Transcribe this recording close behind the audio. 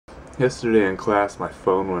Yesterday in class, my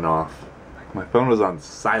phone went off. My phone was on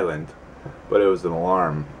silent, but it was an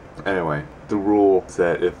alarm. Anyway, the rule is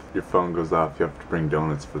that if your phone goes off, you have to bring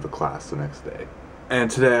donuts for the class the next day. And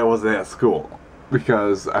today I wasn't at school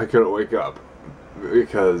because I couldn't wake up.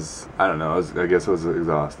 Because, I don't know, I guess I was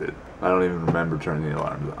exhausted. I don't even remember turning the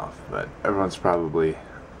alarms off, but everyone's probably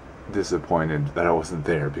disappointed that I wasn't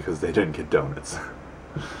there because they didn't get donuts.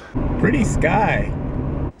 Pretty sky.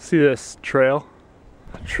 See this trail?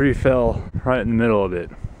 A tree fell right in the middle of it.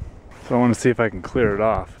 So I want to see if I can clear it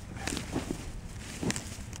off.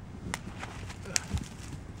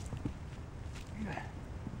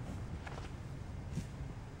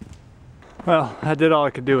 Well, I did all I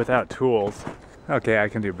could do without tools. Okay, I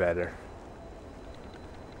can do better.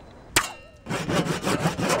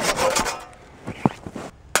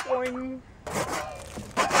 Boing.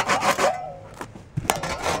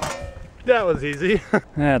 That was easy.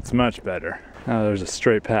 That's much better. Now there's a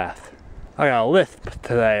straight path. I got a lift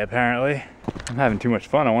today, apparently. I'm having too much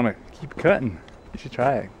fun. I want to keep cutting. You should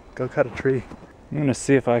try it. Go cut a tree. I'm gonna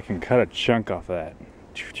see if I can cut a chunk off of that.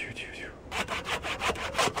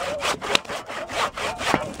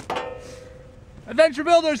 Adventure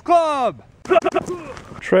Builders Club!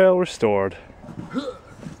 Trail restored.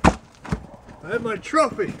 I have my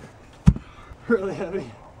trophy. Really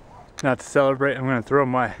heavy. Now to celebrate, I'm gonna throw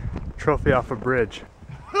my trophy off a bridge.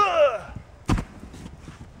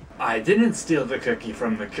 I didn't steal the cookie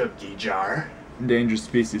from the cookie jar. Endangered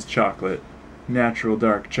species chocolate. Natural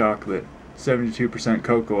dark chocolate. 72%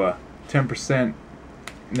 cocoa. 10%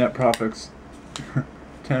 net profits.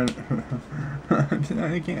 10.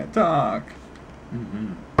 I can't talk.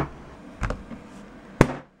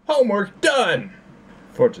 Homework done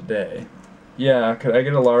for today. Yeah, could I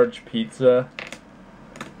get a large pizza?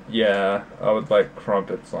 Yeah, I would like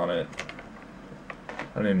crumpets on it.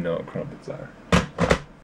 I don't even know what crumpets are.